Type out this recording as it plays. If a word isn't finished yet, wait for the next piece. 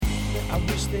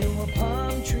there were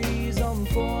palm trees on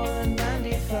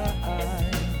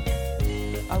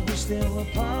 495. I wish there were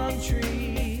palm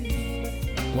trees.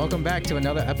 Welcome back to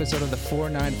another episode of the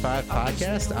 495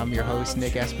 podcast. I'm your host,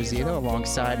 Nick Esposito,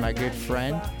 alongside my good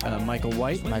friend, Michael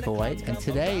White. And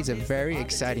today is a very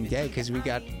exciting day because we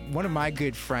got one of my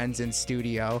good friends in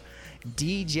studio,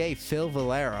 DJ Phil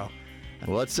Vollaro.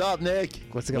 What's up, Nick?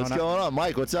 What's going on?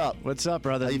 Mike, what's up? What's up,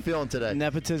 brother? How you feeling today?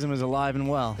 Nepotism is alive and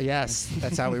well. Yes,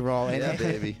 that's how we roll. Yeah,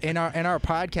 baby. In our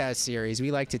podcast series,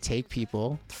 we like to take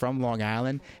people from Long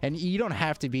Island, and you don't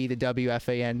have to be the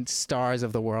WFAN stars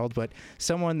of the world, but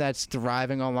someone that's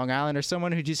thriving on Long Island, or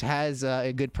someone who just has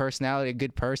a good personality, a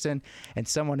good person, and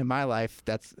someone in my life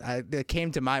that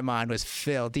came to my mind was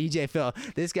Phil, DJ Phil.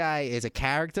 This guy is a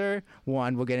character.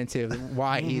 One, we'll get into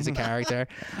why he's a character.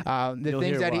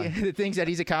 The things that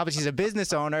he's accomplished. He's a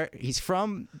business owner. He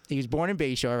was born in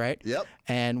Bayshore, right? Yep.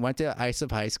 And went to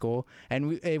Islip High School. And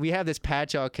we have this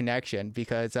patch-out connection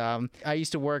because I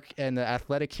used to work in the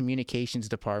athletic communications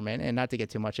department, and not to get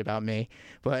too much about me,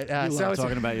 but you love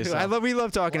talking about yourself. We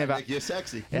love talking about. Nick, you're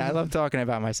sexy. Yeah, I love talking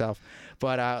about myself.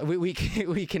 But we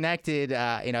connected,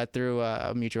 through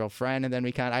a mutual friend, and then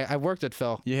I worked with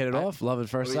Phil. You hit it off? Love at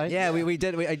first sight? Yeah, we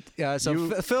did.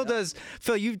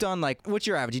 Phil, you've done what's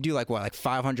your average? You do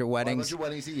 500 weddings? 500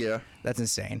 weddings a year. That's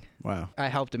insane. Wow. I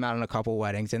helped him out on a couple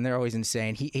weddings, and they're always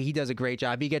insane. He does a great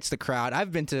job. He gets the crowd.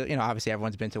 I've been to, obviously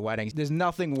everyone's been to weddings. There's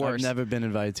nothing worse. I've never been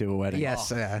invited to a wedding. Yes.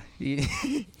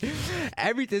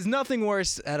 There's nothing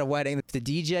worse at a wedding. If the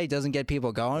DJ doesn't get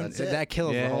people going, that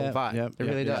kills the whole vibe. It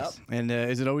really does. And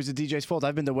is it always the DJ's fault?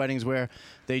 I've been to weddings where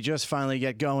they just finally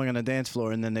get going on the dance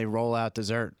floor, and then they roll out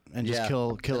dessert and just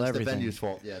kill everything. It's the venue's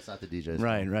fault. Yeah, it's not the DJ's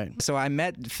fault. Right. So I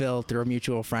met Phil through a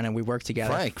mutual friend, and we worked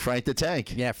together. Frank the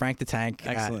Tank. Yeah, Frank the Tank.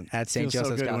 Excellent. At St. Feels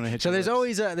Joseph's so College. So there's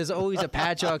always a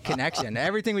patch-out connection.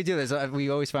 Everything we do, we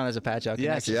always find there's a patch-out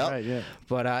connection. Yes, right, yeah.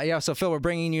 But so Phil, we're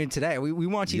bringing you in today. We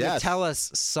want you to tell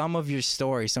us some of your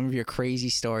stories, some of your crazy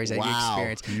stories that you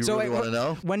experienced. You really want to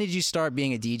know? When did you start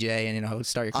being a DJ and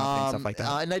start your company and stuff like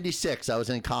that? In '96, I was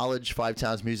in college, Five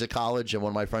Towns Music College, and one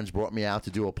of my friends brought me out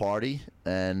to do a party,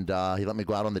 and he let me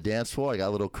go out on the dance floor. I got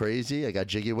a little crazy. I got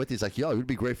jiggy with it. He's like, "Yo, you'd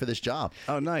be great for this job."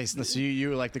 Oh, nice. So you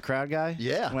were like the crowd guy?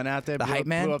 Yeah. Went out there, the hype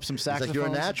man. Blew up some saxophones. He's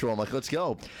like, "You're a natural." I'm like, "Let's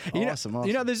go." Awesome.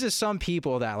 There's just some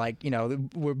people that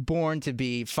were born to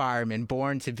be firemen,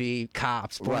 born to be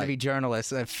cops, born to be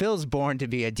journalists. Phil's born to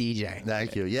be a DJ.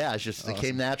 Thank you. Yeah, it's just it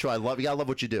came natural. You gotta love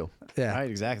what you do. Yeah. Right,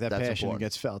 exactly. That's passion important.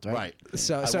 Gets felt, right? Right.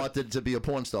 So I wanted to be a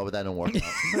porn star, but that didn't work out.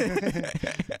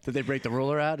 Did they break the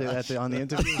ruler out on the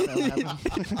interview?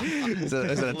 Is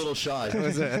it a little shy.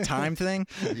 Was it a time thing?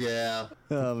 Yeah.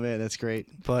 Oh man, that's great.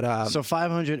 But so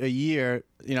 500 a year.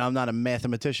 I'm not a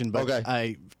mathematician, but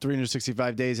okay.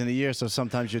 365 days in a year, so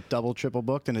sometimes you're double, triple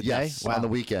booked in a day. Wow. On the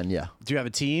weekend, yeah. Do you have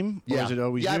a team? Yeah. Or is it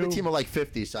always I have you? a team of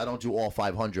 50, so I don't do all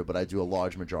 500, but I do a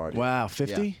large majority. Wow,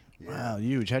 50? Yeah. Wow,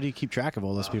 huge. How do you keep track of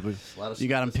all those people? You got them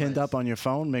sleepless pinned nights. up on your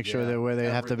phone, make sure they're where they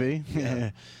have to be?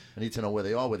 Yeah. I need to know where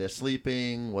they are, where they're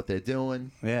sleeping, what they're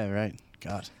doing. Yeah, right.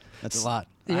 God, that's a lot.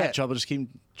 Yeah. I had trouble just keeping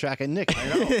track of Nick. I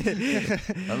know.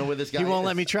 I don't know where this guy He won't is.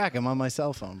 let me track him on my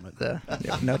cell phone.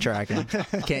 But no tracking.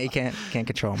 You can't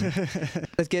control me.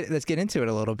 Let's get into it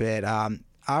a little bit.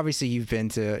 Obviously, you've been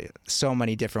to so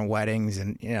many different weddings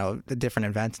and the different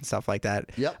events and stuff like that.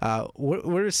 Yep.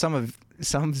 What are some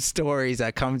stories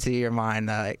that come to your mind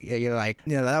that you're like,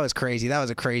 that was crazy. That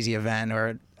was a crazy event,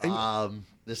 or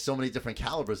there's so many different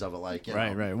calibers of it.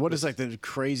 Right. What is the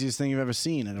craziest thing you've ever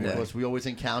seen? Because we always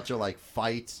encounter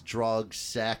fights, drugs,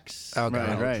 sex,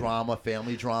 drama,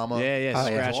 family drama. Yeah.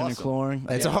 Scratching awesome. and clawing.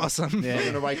 It's awesome. Yeah. I'm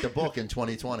gonna write the book in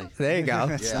 2020. There you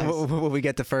go. Yeah. Will we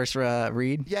get the first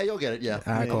read? Yeah, you'll get it. Yeah.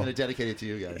 All right, cool. I'm gonna dedicate it to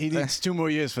you guys. He needs 2 more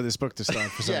years for this book to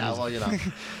start. For some reason. Well,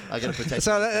 I gotta protect.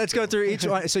 So let's go through each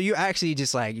one. So you actually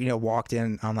just walked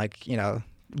in on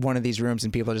one of these rooms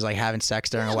and people are just having sex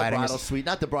during a wedding. The bridal suite,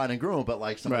 not the bride and groom, but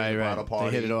somebody at the bridal party.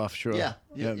 They hit it off, sure. Yeah.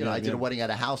 I did a wedding at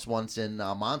a house once in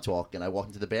Montauk, and I walked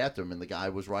into the bathroom, and the guy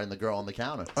was riding the girl on the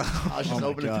counter. I was just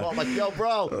opening the door. I'm like, "Yo,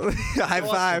 bro, high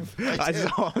five!" That's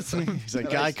awesome. He's like,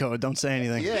 "Guy code, don't say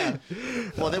anything." Yeah.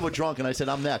 Well, they were drunk, and I said,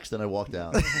 "I'm next," and I walked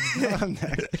out. I'm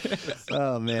next.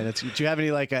 Oh man, do you have any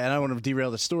and I don't want to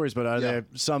derail the stories, but are there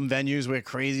some venues where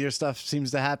crazier stuff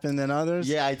seems to happen than others?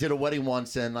 Yeah, I did a wedding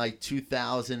once in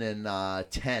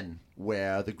 2010.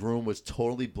 Where the groom was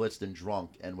totally blitzed and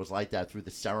drunk and was like that through the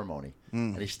ceremony.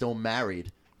 And he still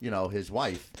married, his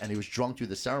wife, and he was drunk through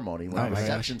the ceremony. When the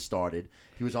reception started,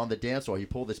 he was on the dance floor. He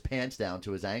pulled his pants down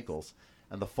to his ankles,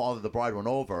 and the father of the bride went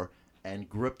over and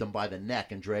gripped them by the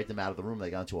neck and dragged them out of the room. They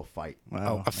got into a fight.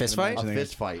 Oh, a fist fight? A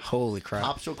fist fight. Holy crap.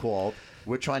 Cops are called.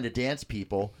 We're trying to dance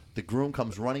people. The groom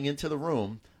comes running into the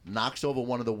room, knocks over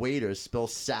one of the waiters,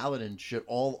 spills salad and shit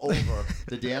all over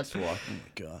the dance floor. Oh, my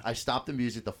God. I stop the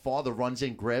music. The father runs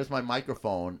in, grabs my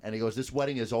microphone, and he goes, "This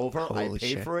wedding is over. I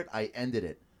paid for it. I ended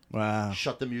it." Wow.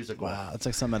 Shut the music off. Wow. That's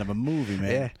like something out of a movie,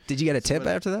 man. Yeah. Did you get a tip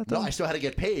after that, though? No, I still had to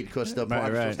get paid because the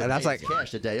bride was supposed to that's pay like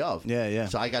cash the day of. Yeah, yeah.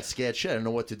 So I got scared shit. I didn't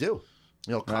know what to do.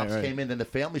 You know, cops came in, and the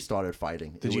family started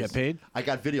fighting. Did you get paid? I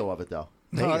got video of it, though.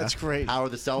 Oh, that's great. Power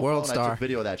of the cell World phone. star. I took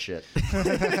video of that shit.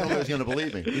 Nobody was going to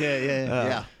believe me.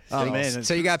 Yeah. Oh, man.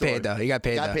 So you got paid, though. You got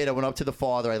paid, I went up to the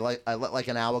father. I let like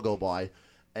an hour go by,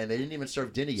 and they didn't even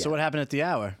serve dinner yet. So what happened at the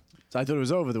hour? So I thought it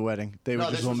was over the wedding. They were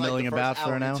just milling about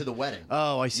for an hour? into the wedding.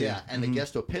 Oh, I see. Yeah, and the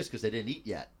guests were pissed because they didn't eat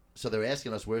yet. So they were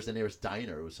asking us, where's the nearest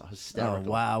diner? It was hysterical.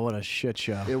 Oh, wow. What a shit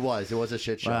show. It was a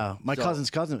shit show. Wow. My cousin's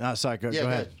cousin. Oh, sorry. Go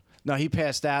ahead. No, he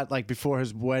passed out like before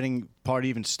his wedding party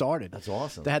even started. That's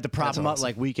awesome. They had to prop him up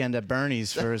like Weekend at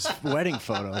Bernie's for his wedding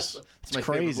photos. It's my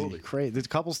favorite crazy. movie. Crazy. The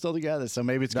couple's still together, so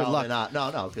maybe it's good luck.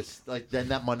 No, because like then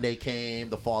that Monday came,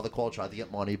 the father called, tried to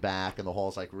get money back, and the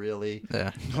hall's like, really?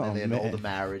 Yeah. And they annulled the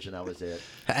marriage, and that was it.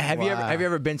 Have you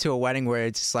ever been to a wedding where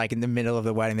it's like in the middle of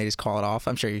the wedding they just call it off?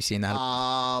 I'm sure you've seen that.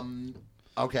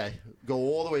 Okay, go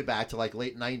all the way back to like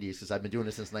late '90s because I've been doing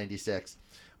this since '96.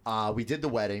 We did the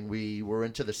wedding. We were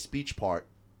into the speech part,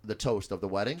 the toast of the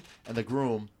wedding, and the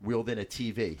groom wheeled in a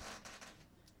TV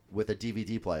with a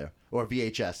DVD player or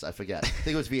VHS. I forget. I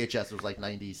think it was VHS. It was like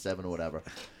 '97 or whatever.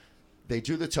 They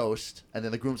do the toast, and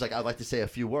then the groom's like, "I'd like to say a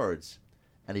few words,"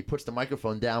 and he puts the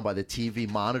microphone down by the TV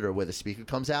monitor where the speaker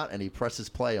comes out, and he presses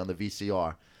play on the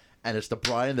VCR. And it's the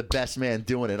bride and the best man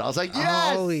doing it. I was like,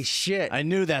 yes! Holy shit. I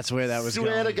knew that's where that was going.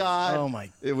 Swear to God. Oh,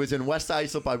 my. It was in West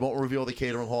Islip. I won't reveal the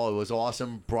catering hall. It was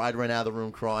awesome. Bride ran out of the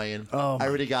room crying. Oh, my I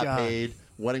already got God. paid.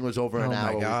 Wedding was over in an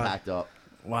hour. We packed up.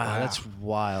 Wow, that's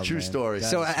wild. True man. story. That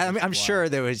So is I'm sure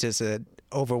there was just an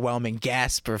overwhelming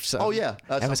gasp or something. Oh, yeah.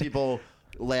 Some people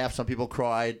laughed. Some people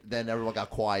cried. Then everyone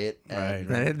got quiet. And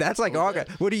Right. That's like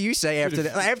what do you say after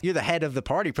that? After you're the head of the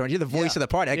party, you're the voice of the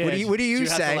party. Like, Yeah, what do you have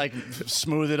say? to, like,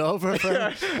 smooth it over?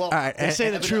 Well, All right, They say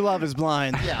that true love is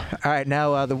blind. yeah. all right.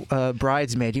 Now the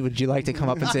bridesmaid. Would you like to come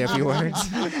up and say a few words?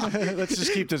 Let's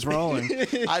just keep this rolling.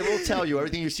 I will tell you,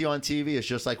 everything you see on TV is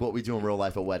just like what we do in real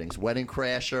life at weddings. Wedding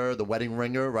Crasher, the wedding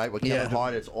ringer, right? With Kevin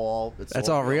Hart, it's all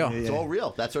real. It's all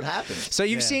real. That's what happens. So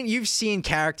you've seen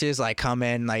characters like come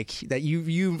in like that.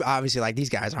 You obviously like these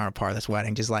guys aren't a part of this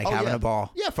wedding, just like having a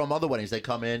ball. Yeah, from other weddings they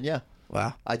come in. Yeah.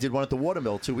 Wow. I did one at the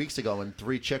Watermill 2 weeks ago, and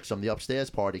 3 chicks from the upstairs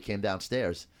party came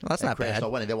downstairs. Well, that's and not crashed bad. our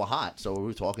wedding. They were hot, so we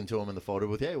were talking to them in the photo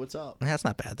booth. Hey, what's up? That's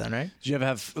not bad then, right? Did you ever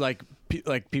have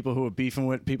like people who were beefing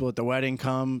with people at the wedding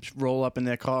come roll up in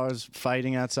their cars,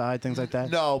 fighting outside, things like that?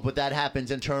 No, but that happens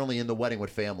internally in the wedding with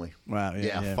family. Wow.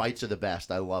 Yeah. Fights are the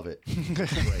best. I love it.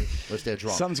 It's great. Unless they're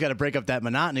drunk. Something's got to break up that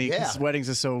monotony. Yeah. 'Cause weddings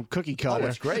are so cookie cutter.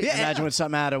 it's great. Yeah. Imagine when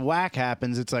something out of whack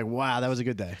happens. It's like, wow, that was a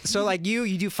good day. So like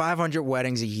you do 500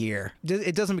 weddings a year.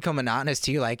 It doesn't become monotonous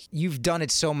to you. Like you've done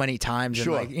it so many times.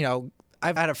 Sure. And like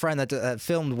I've had a friend that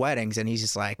filmed weddings, and he's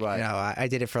just like, Right. I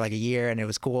did it for like a year, and it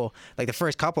was cool. Like the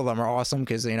first couple of them are awesome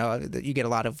because you get a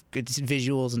lot of good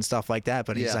visuals and stuff like that.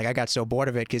 But he's like, I got so bored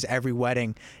of it because every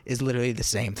wedding is literally the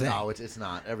same thing. No, it's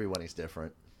not. Every wedding's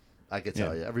different. I can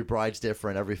tell you. Every bride's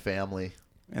different. Every family.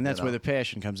 And that's where the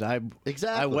passion comes. I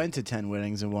went to 10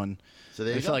 weddings in one. So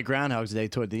there you I go. felt like Groundhog's Day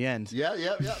toward the end. Yeah.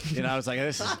 I was like,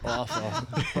 this is awful.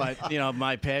 But,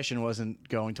 my passion wasn't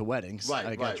going to weddings. Right,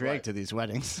 I got dragged right. to these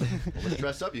weddings. Well, let's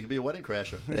dress up. You can be a wedding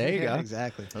crasher. There you go.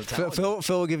 Exactly. Phil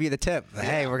will give you the tip.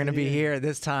 Hey, we're gonna be here at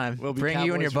this time. We'll be Bring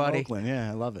you and your Cowboys from buddy. Oakland. Yeah,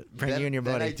 I love it. Bring you and your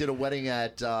Then buddy. I did a wedding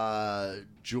at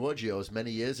Giorgio's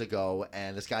many years ago,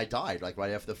 and this guy died like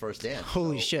right after the first dance.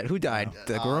 Holy So, shit! Who died?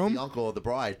 The groom? The uncle of the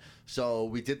bride. So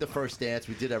we did the first dance.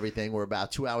 We did everything. We're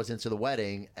about 2 hours into the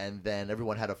wedding, and then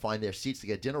everyone had to find their seats to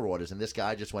get dinner orders. And this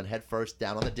guy just went head first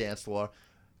down on the dance floor.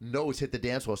 Nose hit the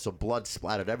dance floor, so blood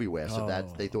splattered everywhere. So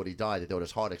that they thought he died. They thought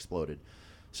his heart exploded.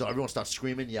 So everyone starts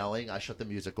screaming, yelling. I shut the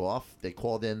music off. They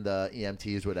called in the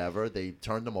EMTs, whatever. They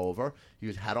turned him over.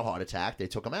 He had a heart attack. They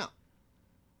took him out.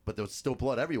 But there was still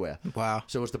blood everywhere. Wow.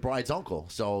 So it was the bride's uncle.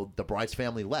 So the bride's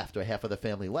family left, or half of the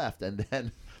family left. And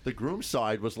then the groom's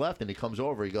side was left, and he comes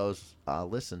over. He goes,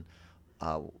 listen,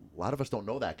 a lot of us don't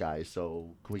know that guy,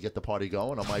 so can we get the party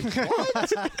going? I'm like,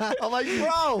 what? I'm like,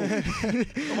 bro.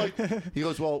 I'm like, he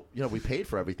goes, well, we paid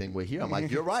for everything. We're here. I'm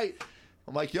like, you're right.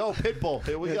 I'm like, yo, Pitbull,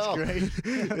 here we go.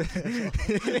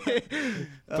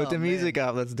 Put the music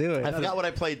up. Let's do it. I forgot what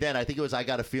I played then. I think it was I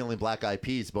Got a Feeling, Black Eyed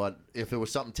Peas. But if it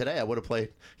was something today, I would have played,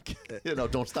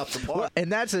 Don't Stop the Part.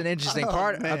 And that's an interesting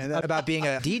part about being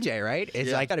a DJ, right?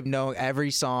 It's like got to know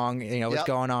every song, what's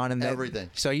going on and everything.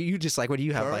 So you just like, what do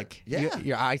you have? Like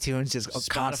your iTunes just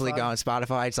constantly going.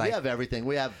 Spotify. It's like we have everything.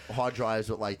 We have hard drives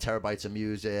with like terabytes of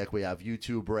music. We have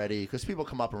YouTube ready because people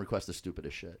come up and request the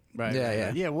stupidest shit. Right.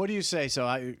 Yeah. What do you say?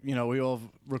 So we all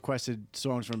requested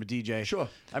songs from a DJ. Sure.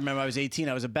 I remember I was 18.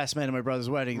 I was a best man at my brother's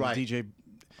wedding. Right. The DJ.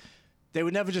 They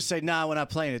would never just say, "Nah, we're not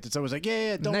playing it." It's always like,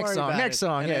 "Yeah, don't worry about it." Next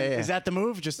song. Yeah. Is that the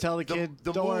move? Just tell the kid,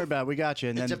 "Don't worry about it. We got you,"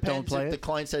 and then don't play if it. the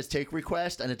client says take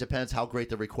request, and it depends how great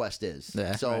the request is.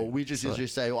 Yeah. So we just usually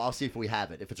say, "Well, I'll see if we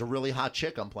have it. If it's a really hot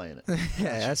chick, I'm playing it."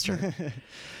 Yeah, that's true.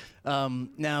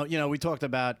 Now, we talked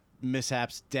about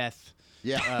mishaps, death.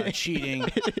 Yeah. Cheating.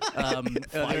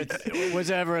 Was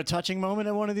there ever a touching moment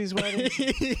at one of these weddings?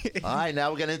 All right, now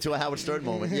we're getting into a Howard Stern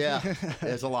moment. Yeah,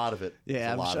 there's a lot of it.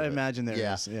 Yeah, I imagine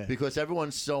there is. Yeah, because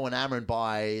everyone's so enamored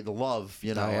by the love,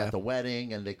 at the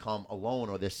wedding, and they come alone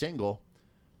or they're single,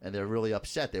 and they're really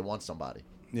upset. They want somebody.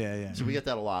 Yeah. So we get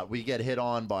that a lot. We get hit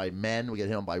on by men. We get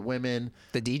hit on by women.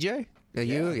 The DJ?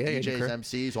 DJs,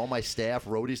 MCs, all my staff,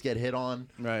 roadies get hit on.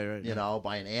 Right.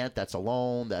 By an aunt that's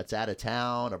alone, that's out of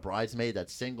town, a bridesmaid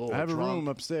that's single. I have drunk, a room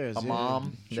upstairs. A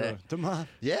mom. Sure. The mom.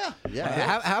 Yeah.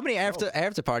 How many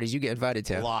after parties you get invited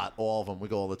to? A lot. All of them. We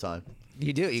go all the time.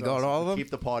 You do? You go to all of them?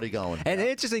 Keep the party going. And the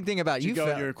interesting thing about you go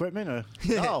with your equiment? Or?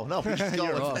 No. We just go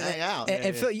and hang out.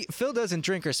 And Phil doesn't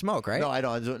drink or smoke, right? No, I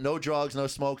don't. No drugs, no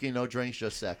smoking, no drinks,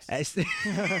 just sex.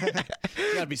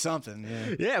 Gotta be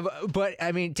something. Yeah, but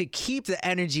I mean, to keep the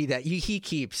energy that he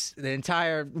keeps the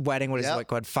entire wedding. What is it,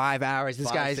 like 5 hours?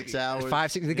 This guy's 6 hours.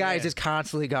 5, 6. The guy is just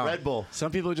constantly going. Red Bull.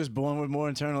 Some people are just born with more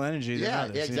internal energy than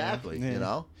others. Yeah, exactly.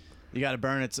 You got to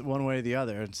burn it one way or the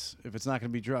other. If it's not going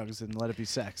to be drugs, then let it be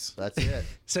sex. That's it.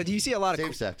 So do you see a lot of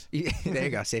safe sex? There you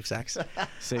go, safe sex.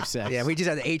 Safe sex. Yeah, we just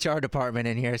had the HR department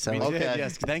in here, so Okay.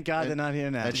 Yes, thank God they're not here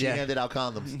now. And she handed out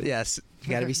condoms. Yes,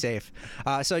 you got to be safe.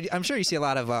 So I'm sure you see a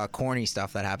lot of corny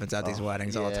stuff that happens at these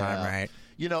weddings all the time, right?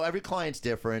 Every client's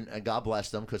different, and God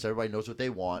bless them because everybody knows what they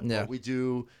want. Yeah. But we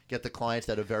do get the clients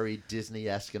that are very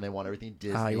Disney-esque, and they want everything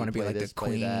Disney. Oh, you want to be like this, the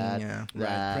queen, that, yeah.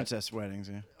 Right. Princess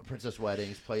weddings, Princess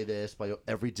weddings, play this, play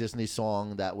every Disney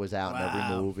song that was out in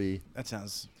every movie. That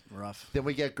sounds rough. Then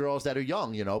we get girls that are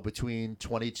young, between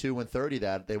 22 and 30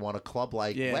 that they want a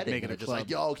club-like wedding. Make it and a just club. like,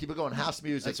 yo, keep it going, house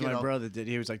music. That's what my brother did.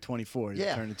 He was like 24. He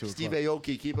turned into a Steve club.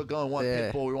 Aoki, keep it going. Want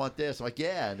Pitbull, we want this. I'm like,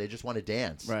 and they just want to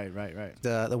dance. Right.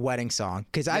 The wedding song,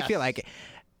 because I feel like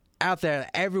out there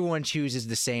everyone chooses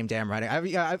the same damn wedding.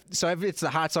 So if it's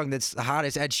the hot song that's the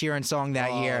hottest Ed Sheeran song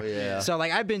that year. Yeah. So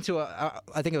like I've been to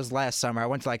I think it was last summer. I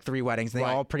went to like 3 weddings. And they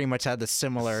all pretty much had the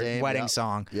similar wedding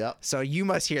song. Yep. So you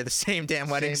must hear the same damn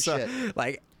wedding song. Shit.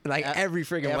 Like every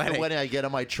freaking after wedding. the wedding, I get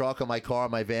in my truck or my car or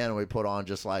my van, and we put on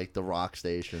just like the rock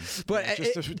station. But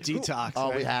Just a detox. Oh,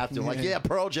 right? we have to. Like,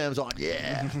 Pearl Jam's on.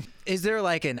 Yeah. Is there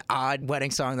like an odd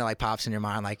wedding song that like pops in your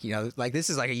mind? Like, like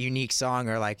this is like a unique song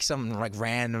or like something like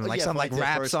random, like some like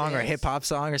rap song or hip hop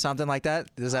song or something like that?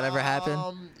 Does that ever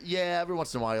happen? Yeah, every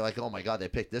once in a while you're like, oh my God, they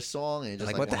picked this song. And you just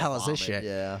Like, what the hell is this shit?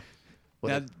 Yeah.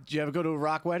 Now, do you ever go to a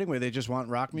rock wedding where they just want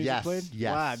rock music played?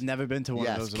 Yes. Wow, I've never been to one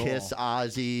of those at Kiss, all.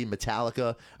 Ozzy,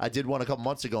 Metallica. I did one a couple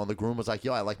months ago, and the groom was like,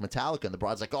 yo, I like Metallica. And the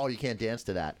bride's like, oh, you can't dance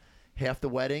to that. Half the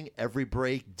wedding, every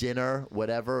break, dinner,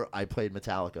 whatever, I played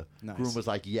Metallica. Nice. Groom was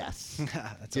like, yes.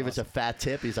 That's Give us a fat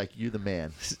tip. He's like, you the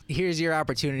man. Here's your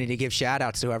opportunity to give shout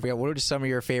outs to whoever. What are some of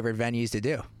your favorite venues to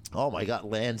do? Oh, my God.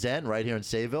 Land's End right here in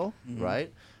Sayville,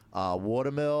 right?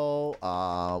 Watermill,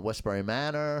 Westbury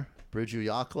Manor, Bridgeview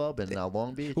Yacht Club, and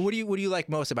Long Beach. What do you like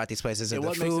most about these places? Is it the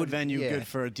what food? makes a venue good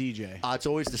for a DJ? It's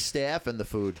always the staff and the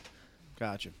food.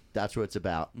 Gotcha. That's what it's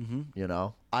about.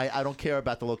 I don't care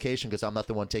about the location because I'm not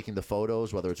the one taking the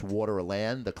photos, whether it's water or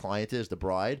land. The client is, the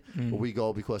bride. But we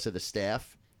go because of the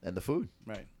staff and the food.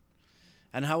 Right.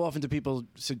 And how often do people,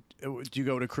 do you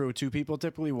go to crew of 2 people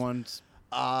typically? One's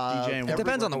DJ and It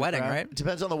depends on the wedding, right? It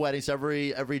depends on the weddings.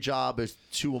 Every job is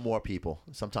 2 or more people.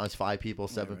 Sometimes 5 people,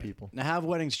 7 people. Now, how have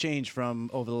weddings changed from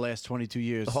over the last 22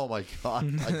 years? Oh, my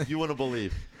God. You wouldn't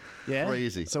believe. Yeah?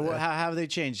 Crazy. So how have they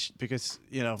changed? Because,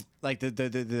 like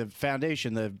the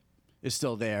foundation is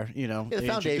still there, Yeah, the They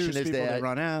foundation introduce is people, there. They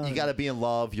run out. You got to be in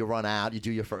love. You run out. You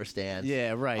do your first dance.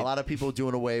 Yeah, right. A lot of people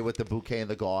doing away with the bouquet and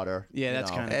the garter. Yeah,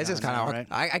 that's kind of. It's just kind of right.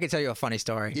 I can tell you a funny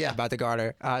story Yeah. about the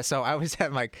garter. So I was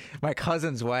at my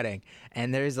cousin's wedding,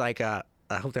 and there's like a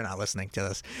I hope they're not listening to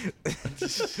this.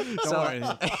 Don't worry.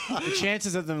 The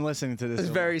chances of them listening to this It's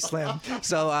are very slim.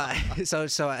 So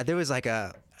there was like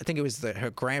I think it was her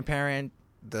grandparent,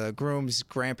 the groom's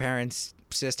grandparents'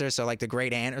 sister, so like the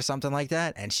great aunt or something like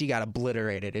that, and she got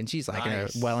obliterated, and she's like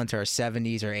Nice. well into her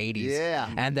 70s or 80s. Yeah.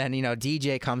 And then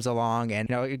DJ comes along,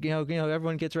 and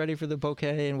everyone gets ready for the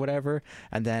bouquet and whatever,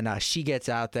 and then she gets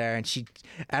out there, and she,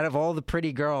 out of all the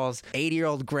pretty girls,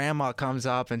 80-year-old grandma comes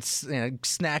up and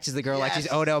snatches the girl like she's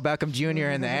Yes. Odell Beckham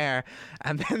Jr. in the air,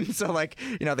 and then so like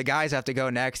the guys have to go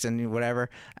next and whatever,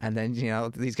 and then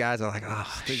these guys are like,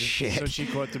 oh shit. So she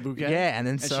caught the bouquet. Yeah, and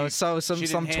then she some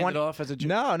didn't hand 20 it off as a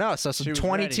no, so some She was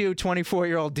 22, ready.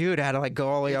 24-year-old dude had to like go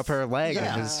all the way up her leg.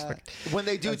 Yeah. And it was, When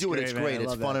they do That's it, great, it's man. great. I It's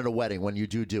love fun that. at a wedding when you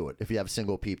do it. If you have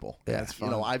single people, Yeah. That's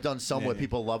fun. I've done some where Yeah.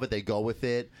 people love it. They go with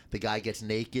it. The guy gets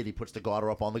naked. He puts the garter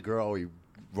up on the girl. He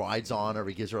rides on her.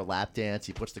 He gives her a lap dance.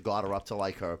 He puts the garter up to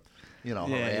like her, her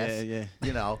ass.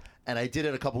 Yeah. And I did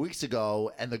it a couple weeks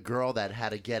ago, and the girl that had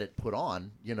to get it put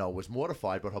on, was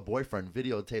mortified, but her boyfriend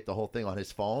videotaped the whole thing on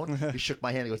his phone. He shook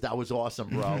my hand. He goes, "That was awesome,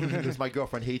 bro." Because my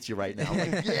girlfriend hates you right now.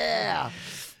 I'm like, yeah.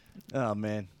 Oh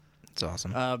man. it's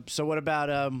awesome. So what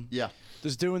about Yeah.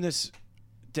 Does doing this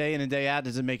day in and day out,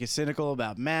 does it make you cynical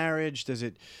about marriage? Does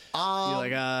it you're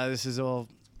like this is all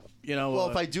Well,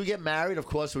 if I do get married, of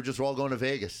course, we're just all going to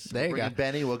Vegas. There you Bringing go.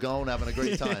 Benny, we're going, having a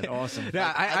great time. awesome.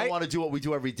 Yeah, I don't want to do what we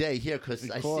do every day here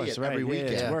because I course, see it right, every yeah, weekend.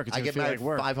 it's work. It's I gonna get feel married like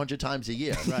work. 500 times a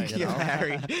year. Right. You Get know?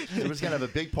 married. We're just gonna have a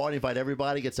big party, invite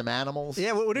everybody, get some animals.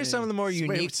 Yeah, what are some of the more Wait,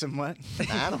 unique with some what?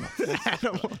 Animals.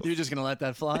 You're just gonna let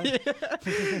that fly?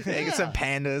 Get some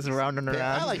pandas running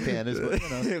around. I like pandas,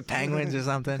 but penguins or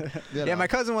something. You Yeah, know. my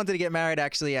cousin wanted to get married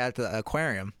actually at the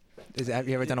aquarium. Have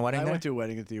you ever done a wedding I there? went to a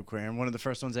wedding at the aquarium. One of the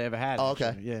first ones I ever had. Oh, okay.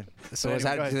 actually. Yeah. So But is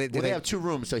anyway, that go ahead. Well, they have 2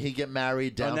 rooms, so he'd get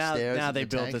married Oh, downstairs. now in they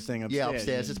the built the tanks. thing upstairs. Yeah,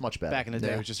 upstairs it's much better. Back in the day,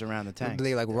 Yeah. it was just around the tank. Do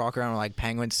they like walk around with like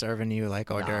penguins serving you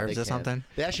like hors Nah, d'oeuvres they or can't. something?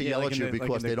 They actually Yeah, yell like at in you the- like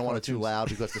because in the they don't want it too cartoons. loud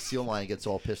because the seal line gets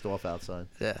all pissed off outside.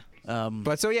 Yeah. Um,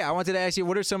 But so yeah, I wanted to ask you,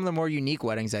 what are some of the more unique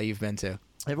weddings that you've been to?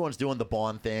 Everyone's doing the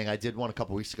barn thing. I did one a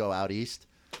couple weeks ago out east.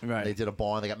 right. They did a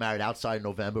barn. They got married outside in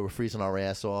November. We're freezing our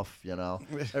ass off,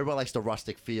 Everybody likes the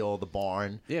rustic feel, the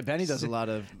barn. Yeah, Benny does a lot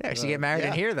of. Yeah, she get married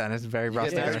in yeah. here then. It's very Get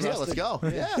rustic. married Yeah, here, let's go.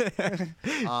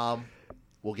 Yeah.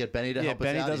 We'll get Benny to Yeah, help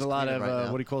Benny us out. does He's a lot cleaning of right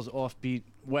now. what he calls offbeat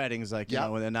weddings, like Yeah.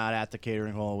 when they're not at the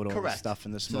catering hall with all the Correct. stuff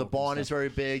and the So smoke. the barn and is stuff. very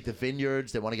big. The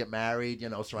vineyards, they want to get married,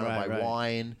 surrounded Right, by right.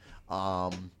 wine.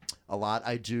 A lot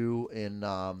I do in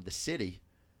the city,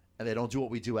 and they don't do what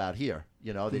we do out here.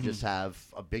 They just have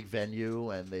a big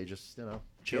venue and they just,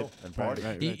 chill and Right, party. right,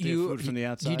 right. You, They have you, food from the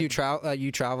outside. you do travel.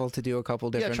 You travel to do a couple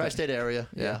Yeah, different. tri-state area.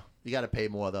 Yeah. Yeah. You got to pay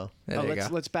more, though. There Oh, you go.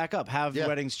 let's back up. How have Yeah.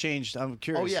 weddings changed? I'm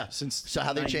curious. Oh yeah. Since So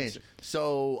how they 90s. changed?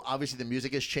 So obviously the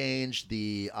music has changed.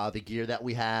 The gear that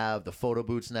we have, the photo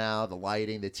booths now, the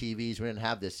lighting, the TVs. We didn't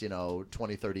have this,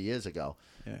 20, 30 years ago.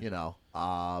 Yeah.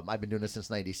 I've been doing this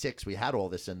since '96. We had all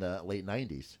this in the late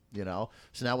 '90s.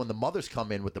 So now when the mothers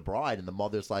come in with the bride, and the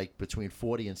mother's like between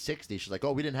 40 and 60, she's like,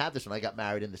 "Oh, we didn't have this when I got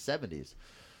married in the '70s."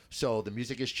 So the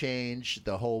music has changed.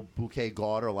 The whole bouquet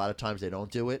garter. A lot of times they don't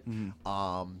do it.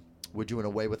 We're doing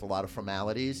away with a lot of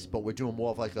formalities, but we're doing more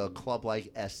of like a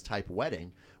club-like type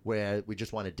wedding where we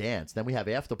just want to dance. Then we have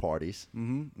after parties.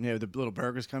 Mm-hmm. Yeah, the little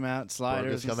burgers come out,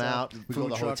 sliders Burgers come and stuff. out. We go to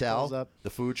the Food truck hotel. pulls up. The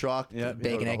food truck. Yeah. we go to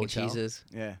Bacon, the egg, and hotel. cheeses.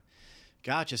 Yeah,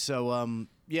 gotcha. So,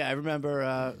 yeah, I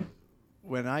remember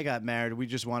when I got married, we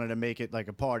just wanted to make it like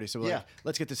a party. So, we're Yeah. like,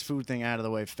 let's get this food thing out of the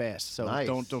way fast. So Nice.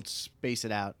 don't space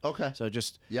it out. Okay. So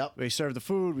just Yep. we served the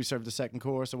food, we served the second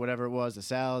course or whatever it was, the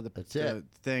salad, That's the it.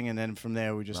 thing, and then from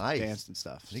there we just Nice. danced and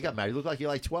stuff. You got married. You look like you're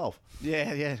like 12.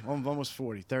 Yeah, I'm almost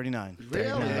 40, 39. Really?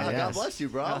 Yeah, God yes. bless you,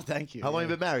 bro. Oh, thank you. How long Yeah.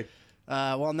 you been married?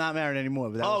 Well, I'm not married anymore.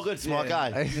 But that Oh, was- good. Smart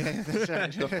yeah. guy. That's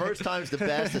right. The first time's the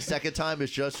best. The second time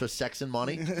is just for sex and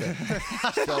money.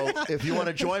 So if you want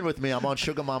to join with me, I'm on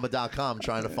sugarmama.com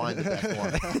trying to find the best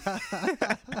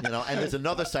one. And there's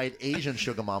another site,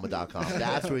 AsianSugarMama.com.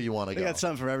 That's where you want to They go. got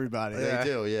something for everybody. They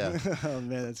do, yeah. Oh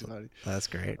man, that's funny. That's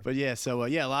great. But yeah, so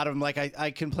yeah, a lot of them. Like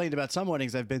I complained about some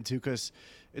weddings I've been to because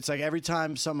it's like every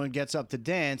time someone gets up to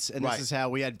dance, and Right. this is how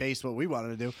we had based what we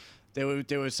wanted to do.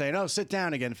 They were saying, "Oh, sit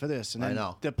down again for this," and I then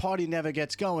know. the party never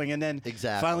gets going, and then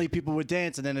Exactly. finally people would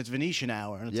dance, and then it's Venetian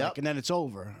hour, and it's Yep. like, and then it's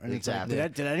over, and Exactly. it's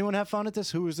like, did anyone have fun at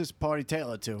this? Who is this party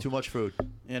tailored to? Too much food.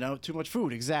 Too much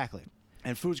food, exactly.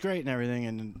 And food's great and everything,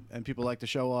 and people like to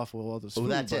show off with all this Oh,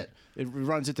 food. that's but it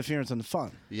runs interference on the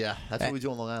fun. Yeah, that's what we do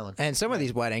on Long Island. And some of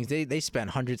these weddings, they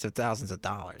spend hundreds of thousands of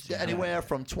dollars. Yeah, anywhere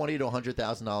from $20,000 to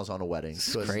 $100,000 on a wedding.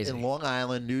 'Cause crazy. in Long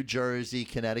Island, New Jersey,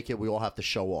 Connecticut, we all have to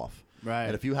show off. Right.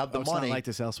 And if you have the It's money, not like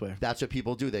this elsewhere. that's what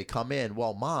people do. They come in.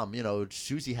 Well, Mom,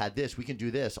 Susie had this. We can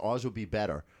do this. Ours will be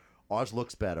better. Ours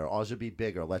looks better. Ours will be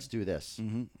bigger. Let's do this.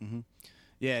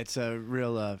 Yeah, it's a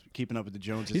real keeping up with the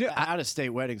Joneses. Out-of-state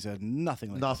weddings are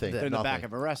nothing like Nothing. That. They're in the back Nothing.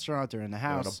 of a restaurant. They're in the They're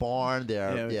in house. a barn.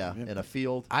 They're Yeah. in a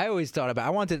field. I always thought about. I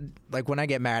wanted, like, when I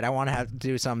get married, I want to have to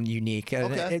do something unique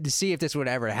Okay. to see if this would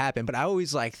ever happen. But I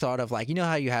always thought of you know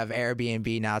how you have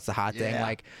Airbnb now, it's the hot thing.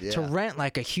 Yeah. To rent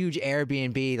a huge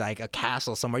Airbnb, a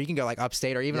castle somewhere. You can go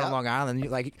upstate or even on Long Island.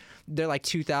 They're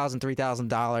 $2,000,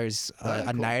 $3,000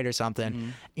 a night or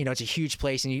something. It's a huge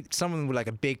place, and someone with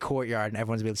a big courtyard, and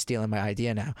everyone's really stealing my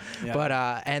idea now. Yeah. But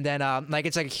and then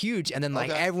it's huge, and then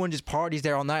everyone just parties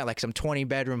there all night, some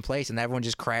 20-bedroom place, and everyone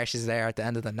just crashes there at the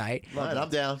end of the night. All right, I'm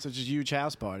down. Such a huge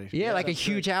house party. Yeah, a that's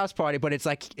huge house party, but it's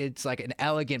an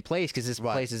elegant place because this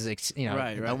place is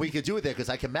Right. And we could do it there because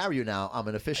I can marry you now. I'm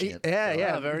an officiant.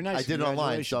 Yeah. Oh, very nice. I did it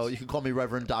online, so Congratulations. you can call me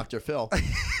Reverend Dr. Phil.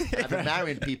 I've been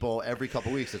marrying people every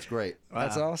couple weeks. It's great.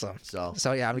 That's awesome.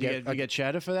 So yeah, I'm You get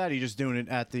cheddar for that? Or are you just doing it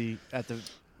at the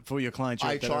for your clients?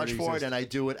 I charge for it, and I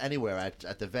do it anywhere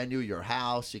at the venue, your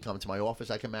house. You come to my office,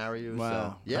 I can marry you. Wow.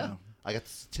 So, yeah. Wow. I got the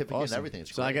certificate and everything.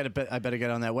 It's So great. I better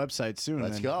get on that website soon.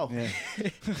 Let's then. go. Yeah.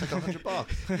 It's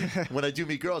 $100. When I do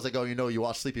meet girls, I go, you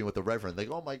are sleeping with the Reverend. They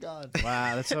go, oh my God.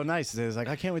 Wow, that's so nice. It's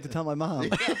I can't wait to tell my mom.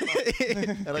 And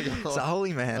I go, It's a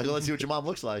holy man. I go, let's see what your mom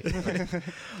looks like.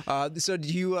 So do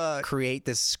you create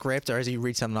this script, or do you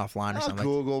read something offline or Oh, something?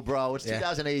 Google, bro. It's Yeah.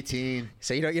 2018.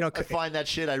 So you don't. I find that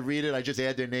shit. I read it. I just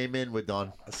add their name in. We're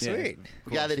done. Sweet.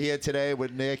 We gathered here today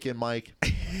with Nick and Mike.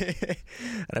 And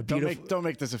a beautiful. Don't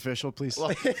make this official, please.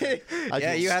 I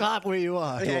Yeah, do, you have- Stop where you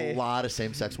are. I do a lot of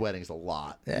same-sex weddings. A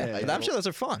lot. Yeah, I but I'm did- sure those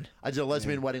are fun. I did a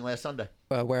lesbian wedding last Sunday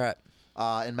Where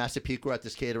at? in Massapequa at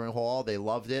this catering hall. They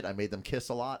loved it. I made them kiss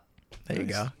a lot. There you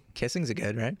go. Kissing's a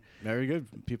good, right? Very good.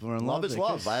 People are in love. Love is They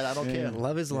love. kiss. I don't care.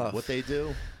 Love is love. What they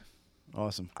do.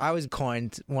 Awesome. I was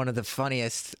coined one of the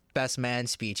funniest best man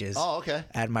speeches Oh, okay.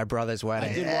 at my brother's wedding.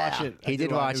 I did watch it. He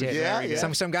did watch it. was very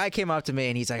good. Some guy came up to me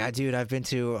and he's like, "Dude, I've been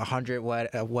to 100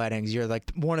 weddings. You're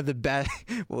one of the best."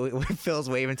 Phil's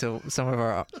waving to some of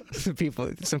our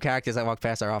people, some characters that walk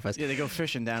past our office. Yeah, they go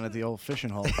fishing down at the old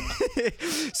fishing hole.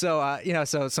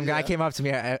 So some guy came up to me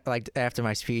after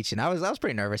my speech, and I was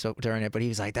pretty nervous during it, but he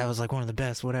was like, "That was one of the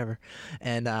best, whatever."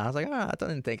 And I was like, "Oh, I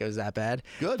didn't think it was that bad."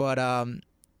 Good. But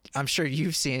I'm sure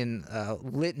you've seen a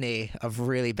litany of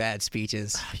really bad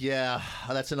speeches. Yeah,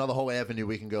 that's another whole avenue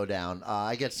we can go down.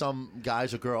 I get some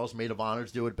guys or girls, maid of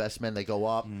honors, do it. Best men, they go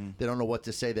up. They don't know what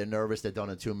to say. They're nervous. They're done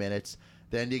in 2 minutes.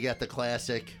 Then you get the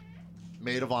classic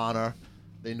maid of honor.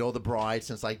 They know the bride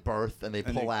since birth, and they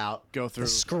pull out Go through.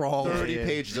 Scroll. 30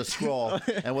 pages of scroll.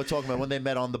 And we're talking about when they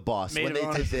met on the bus, Maid when of they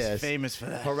Honor did is this, famous for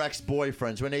that. her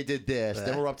ex-boyfriends, when they did this.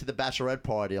 Then we're up to the bachelorette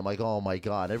party. I'm like, oh my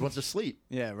God, everyone's asleep.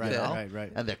 Yeah, right, you know?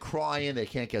 right. And they're crying. They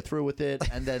can't get through with it.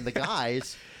 And then the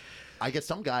guys, I get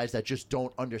some guys that just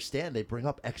don't understand. They bring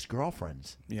up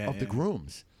ex-girlfriends of the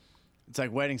grooms. It's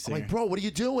like wedding I'm singer. like, bro, what are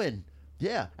you doing?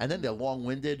 Yeah. And then they're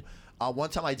long-winded. One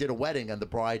time I did a wedding, and the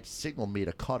bride signaled me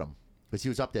to cut him because he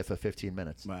was up there for 15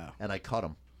 minutes. Wow. And I cut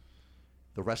him.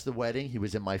 The rest of the wedding, he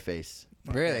was in my face.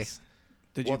 Really?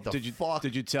 Did What the fuck?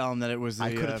 Did you tell him that it was the?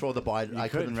 I couldn't throw the bride. you I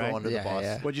couldn't throw right? under the Yeah, bus.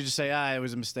 yeah. What'd you just say? It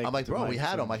was a mistake. I'm like, bro, we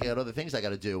had him. him. I got other things I got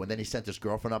to do. And then he sent his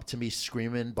girlfriend up to me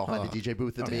screaming behind the DJ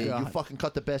booth at me. God. You fucking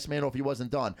cut the best man off. He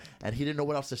wasn't done. And he didn't know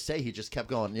what else to say. He just kept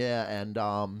going, yeah. And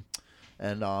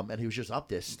he was just up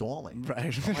there stalling.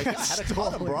 Right. I'm like, I had to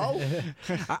cut him, bro.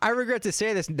 I regret to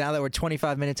say this now that we're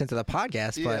 25 minutes into the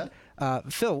podcast, but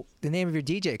Phil, the name of your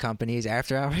DJ company is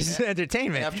After Hours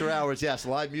Entertainment. After hours, yes.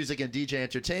 Live music and DJ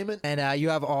entertainment. And you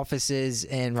have offices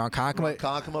in Ronkonkoma.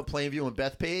 Ronkonkoma, Plainview, and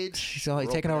Bethpage. So, like,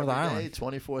 We're taking open over the every island. day,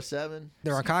 24/7.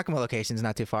 The Ronkonkoma location is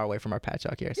not too far away from our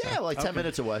Patchogue here. So. Yeah, like 10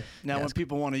 minutes away. Now, when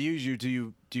people want to use you, do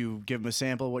you give them a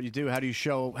sample of what you do? How do you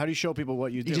show people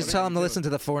what you do? You just tell them to listen to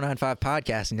the 495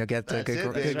 podcast, and you'll get the That's good, it,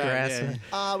 good baby. grasp.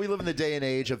 Yeah. We live in the day and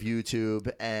age of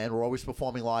YouTube, and we're always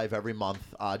performing live every month.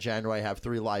 January, I have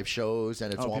 3 live shows,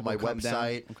 and it's on my people come down?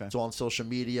 website. Okay. It's on social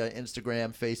media,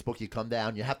 Instagram, Facebook. You come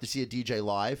down. You have to see a DJ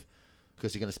live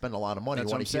because you're going to spend a lot of money.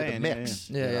 That's You what want to I'm hear the saying, mix.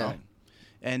 yeah. you Yeah, know?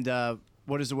 yeah. And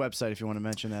what is the website if you want to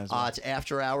mention that as well? It's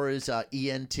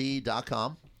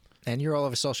afterhours.ent.com. And you're all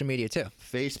over social media, too.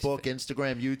 Facebook,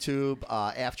 Instagram, YouTube,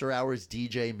 After Hours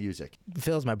DJ Music.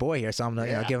 Phil's my boy here, so I'm going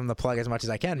to Yeah. give him the plug as much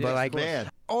as I can. Yeah, But, like, man.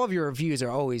 all of your reviews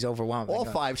are always overwhelming. All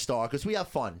 5-star because we have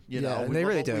fun. You Yeah, know, we they love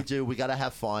really what do. we do. We got to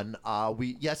have fun.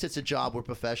 Yes, it's a job. We're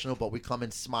professional, but we come in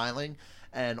smiling,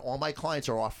 And all my clients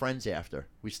are our friends after.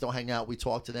 We still hang out. We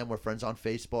talk to them. We're friends on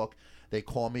Facebook. They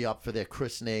call me up for their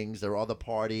christenings, their other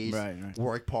parties,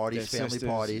 work parties, Their family sisters,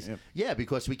 parties. yep. Yeah,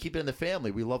 because we keep it in the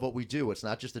family. We love what we do. It's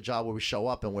not just a job where we show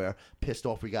up and we're pissed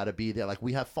off we got to be there. Like,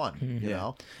 we have fun, you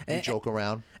know? We joke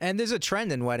around. And there's a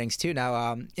trend in weddings too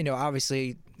now. You know,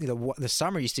 obviously, the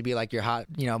summer used to be like your hot,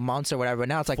 months or whatever. But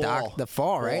now it's like the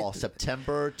fall, right?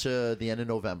 September to the end of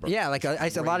November. Yeah, like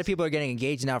a lot of people are getting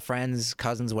engaged now, friends,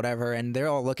 cousins, whatever, and they're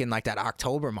all looking like that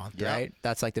October month, right?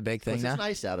 That's like the big thing now. It's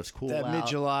nice out. It's cool That out.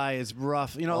 mid-July is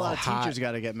rough. A lot of hot. teachers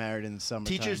got to get married in the summer.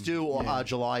 Teachers do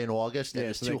July and August, and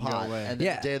it's so they too can go hot. away. And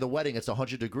then the day of the wedding, it's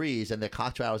 100 degrees, and the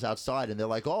cocktail is outside, and they're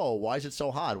like, "Oh, why is it so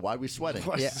hot? Why are we sweating?"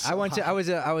 Yeah, I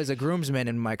was a groomsman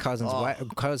in my cousin's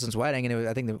cousin's wedding, and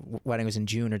I think the wedding was in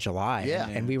June or July. Yeah.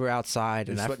 and we were outside,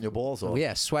 You're and sweating your balls off.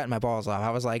 Yeah, sweating my balls off. I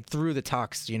was like through the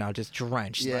tux, just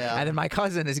drenched. Yeah. And then my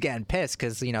cousin is getting pissed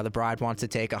because the bride wants to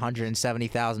take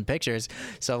 170,000 pictures.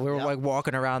 So we were like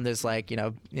walking around this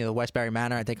Westbury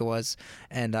Manor, I think it was,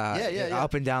 and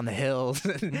up and down the hills,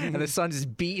 and the sun's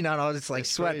just beating on all this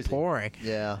sweat crazy. pouring.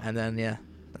 Yeah. And then that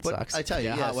But sucks. I tell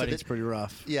you, hot so wedding's pretty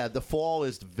rough. Yeah, the fall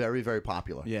is very, very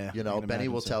popular. Yeah, I can Benny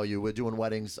imagine will so. tell you, we're doing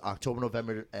weddings October,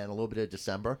 November, and a little bit of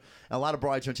December. And a lot of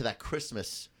brides are into that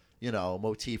Christmas,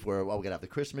 motif where, we're going to have the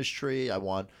Christmas tree. I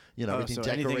want, everything so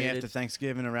decorated. anything after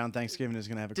Thanksgiving, around Thanksgiving is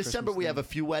going to have a December, Christmas we thing. have a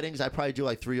few weddings. I probably do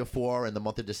like 3 or 4 in the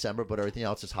month of December, but everything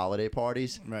else is holiday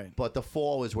parties. Right. But the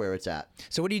fall is where it's at.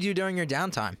 So what do you do during your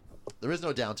downtime? There is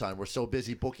no downtime. We're so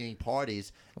busy booking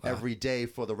parties every day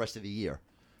for the rest of the year.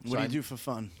 What do you do for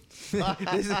fun?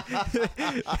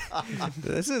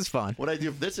 This is fun. What I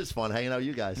do, this is fun, hanging out with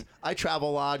you guys. I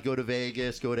travel a lot, go to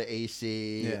Vegas, go to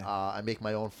AC. Yeah. I make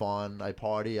my own fun. I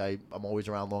party. I'm always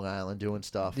around Long Island doing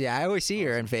stuff. Yeah, I always see you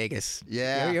in Vegas.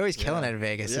 Yeah, you're always killing it in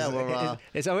Vegas. Yeah,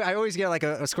 I always get like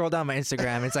a scroll down my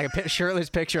Instagram. It's like a shirtless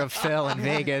picture of Phil in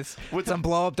Vegas with some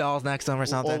blow up dolls next to him or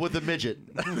something. Or with the midget.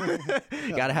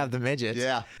 Gotta have the midgets.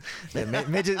 Yeah.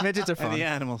 Midgets are fun. And the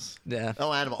animals. Yeah.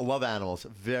 Oh, I love animals.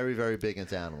 Very, very big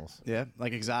into animals. Yeah,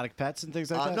 like exotic pets and things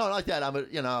like that. No, not like that.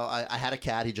 I had a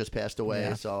cat. He just passed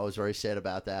away, so I was very sad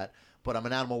about that. But I'm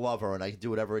an animal lover, and I do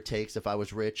whatever it takes. If I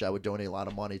was rich, I would donate a lot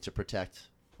of money to protect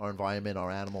our environment,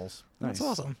 our animals. That's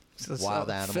awesome. Wild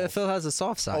animals. Phil has a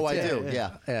soft side. Oh, I too. do.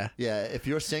 Yeah. If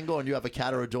you're single and you have a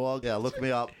cat or a dog, look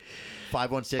me up.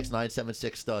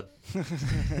 516-976-STUD.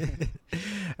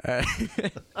 All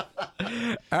right.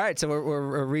 All right, so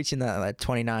we're reaching that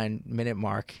 29-minute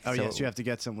mark. Oh, so yes, you have to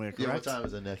get somewhere, correct? Yeah, what time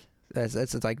is it, Nick?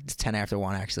 It's like 10 after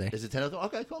 1, actually. Is it 10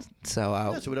 o'clock? Okay, cool.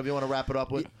 So, So whatever you want to wrap it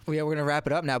up with. Yeah, we're gonna wrap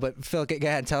it up now. But Phil, go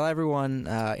ahead and tell everyone,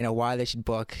 why they should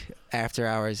book After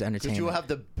Hours Entertainment. Because you will have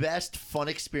the best fun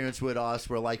experience with us.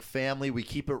 We're like family. We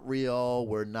keep it real.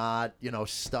 We're not,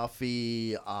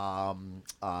 stuffy,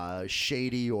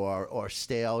 shady, or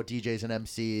stale DJs and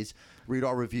MCs. Read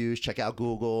our reviews. Check out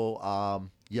Google,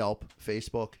 Yelp,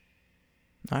 Facebook.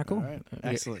 All right, cool. All right.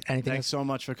 Excellent. Anything Thanks so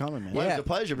much for coming, man. Well, Yeah. it's a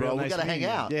pleasure, bro. Real We nice got to hang meeting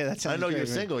you. out. Yeah, that sounds I know great, you're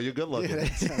man. single. You're good looking. Yeah,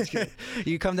 that sounds good.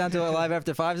 You come down to a Live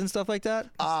After Fives and stuff like that?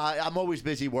 I'm always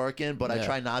busy working, but I Yeah.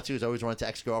 try not to because I always run into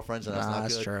ex-girlfriends, and that's not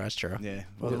That's good. true. That's true. Yeah.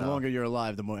 Well, the longer you're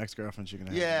alive, the more ex-girlfriends you're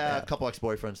going to have. Yeah, a couple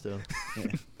ex-boyfriends, too.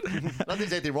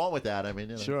 Nothing's anything wrong with that. I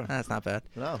mean, Sure. That's not bad.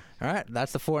 No. All right,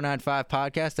 that's the 495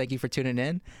 podcast. Thank you for tuning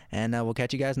in, and we'll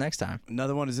catch you guys next time.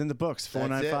 Another one is in the books.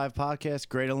 495 Podcast,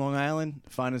 Greater Long Island.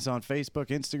 Find us on Facebook,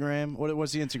 Instagram.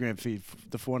 What's the Instagram feed?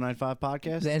 The 495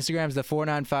 Podcast? The Instagram's the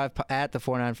 495 at the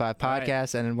 495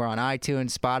 podcast, and we're on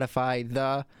iTunes, Spotify,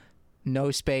 the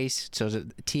no space, so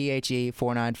THE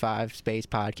 495 space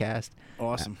podcast.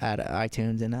 Awesome. At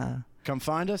iTunes and Come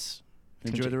find us.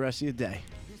 Enjoy the rest of your day.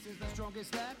 This is the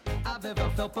strongest that I've ever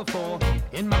felt before.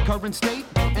 In my current state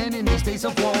and in these days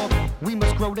of war, we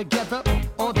must grow together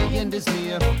or the end is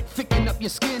near. Thicken up your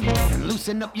skin and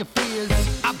loosen up your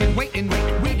fears. I've been waiting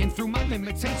through my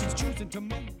limitations, choosing to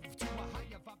move.